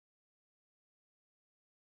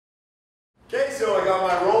Okay, so I got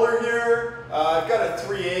my roller here. I've got a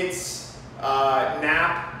 3/8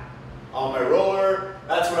 nap on my roller.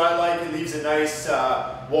 That's what I like. It leaves a nice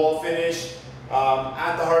wall finish.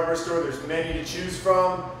 At the hardware store, there's many to choose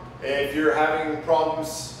from. If you're having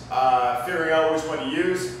problems figuring out which one to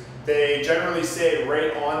use, they generally say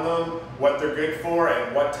right on them what they're good for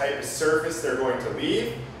and what type of surface they're going to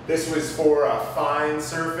leave. This was for a fine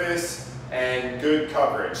surface and good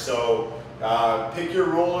coverage. So pick your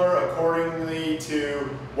roller accordingly to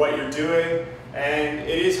what you're doing. And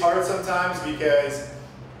it is hard sometimes because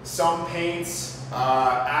some paints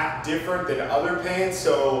act different than other paints,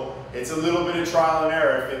 so it's a little bit of trial and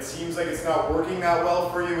error. If it seems like it's not working that well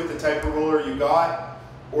for you with the type of roller you got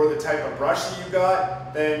or the type of brush that you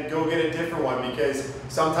got, then go get a different one, because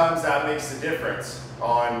sometimes that makes the difference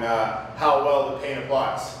on how well the paint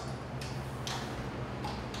applies.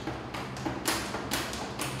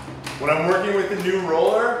 When I'm working with a new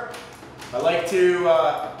roller, I like to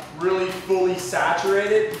really fully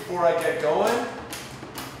saturate it before I get going.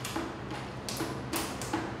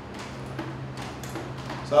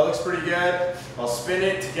 So that looks pretty good. I'll spin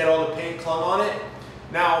it to get all the paint clung on it.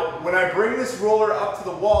 Now, when I bring this roller up to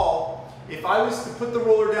the wall, if I was to put the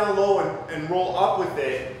roller down low and roll up with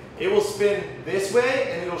it, it will spin this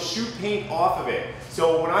way and it'll shoot paint off of it.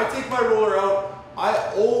 So when I take my roller out, I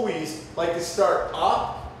always like to start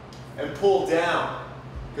up and pull down,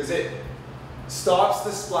 because it stops the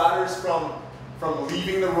splatters from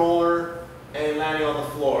leaving the roller and landing on the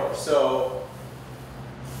floor. So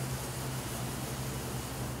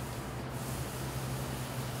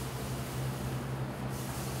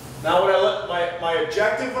now my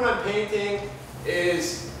objective when I'm painting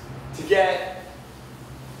is to get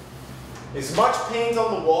as much paint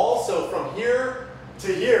on the wall. So from here to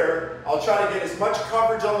here, I'll try to get as much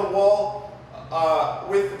coverage on the wall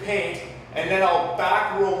with the paint, and then I'll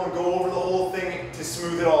back roll and go over the whole thing to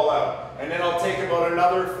smooth it all out. And then I'll take about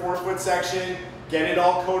another 4-foot section, get it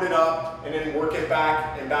all coated up, and then work it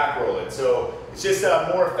back and back roll it. So it's just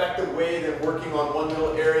a more effective way than working on one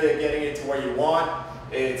little area, getting it to where you want.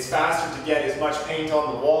 It's faster to get as much paint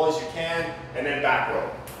on the wall as you can, and then back roll.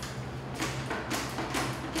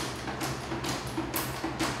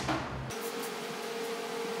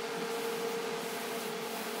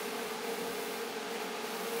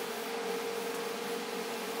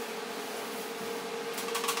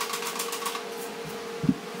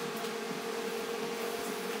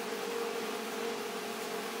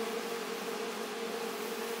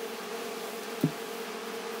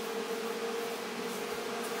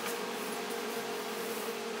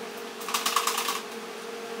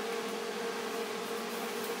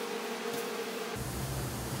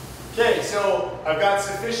 Okay, so I've got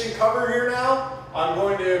sufficient cover here now. I'm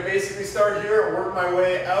going to basically start here and work my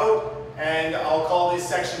way out, and I'll call this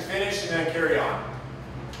section finished and then carry on.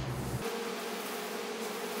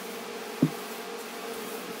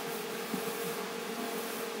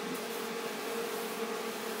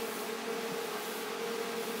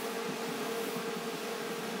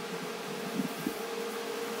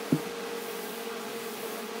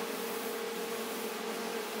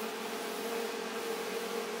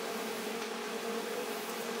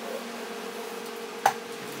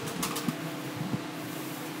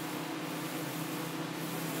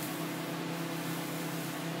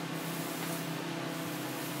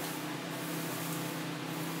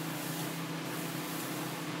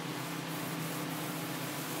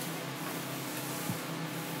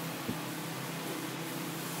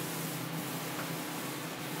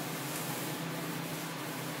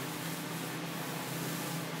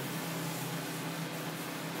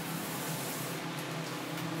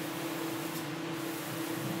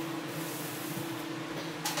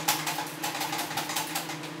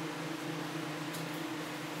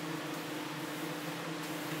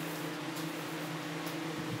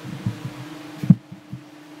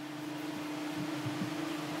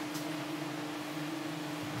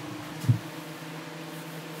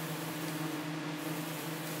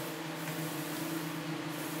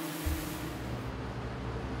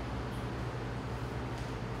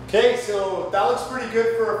 Okay, so that looks pretty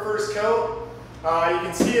good for a first coat. You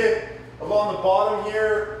can see it along the bottom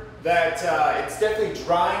here that it's definitely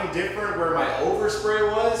drying different where my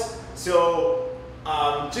overspray was. So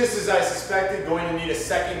just as I suspected, going to need a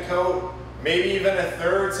second coat, maybe even a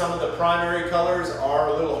third. Some of the primary colors are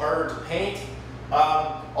a little harder to paint.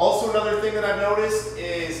 Also, another thing that I've noticed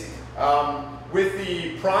is with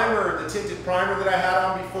the primer, the tinted primer that I had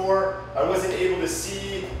on before, I wasn't able to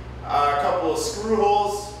see a couple of screw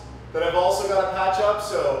holes that I've also got to patch up.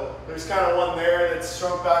 So there's kind of one there that's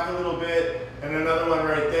shrunk back a little bit and another one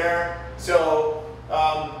right there. So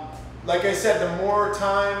like I said, the more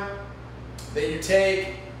time that you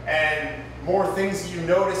take and more things that you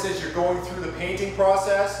notice as you're going through the painting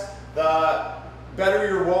process, the better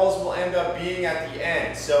your walls will end up being at the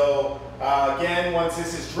end. So again, once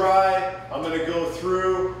this is dry, I'm going to go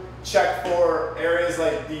through, check for areas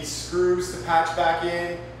like these screws to patch back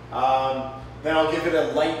in. Then I'll give it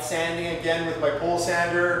a light sanding again with my pole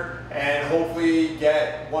sander and hopefully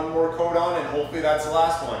get one more coat on, and hopefully that's the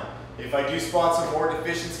last one. If I do spot some more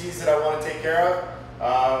deficiencies that I want to take care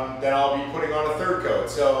of, then I'll be putting on a third coat.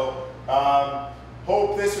 So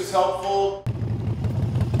hope this was helpful.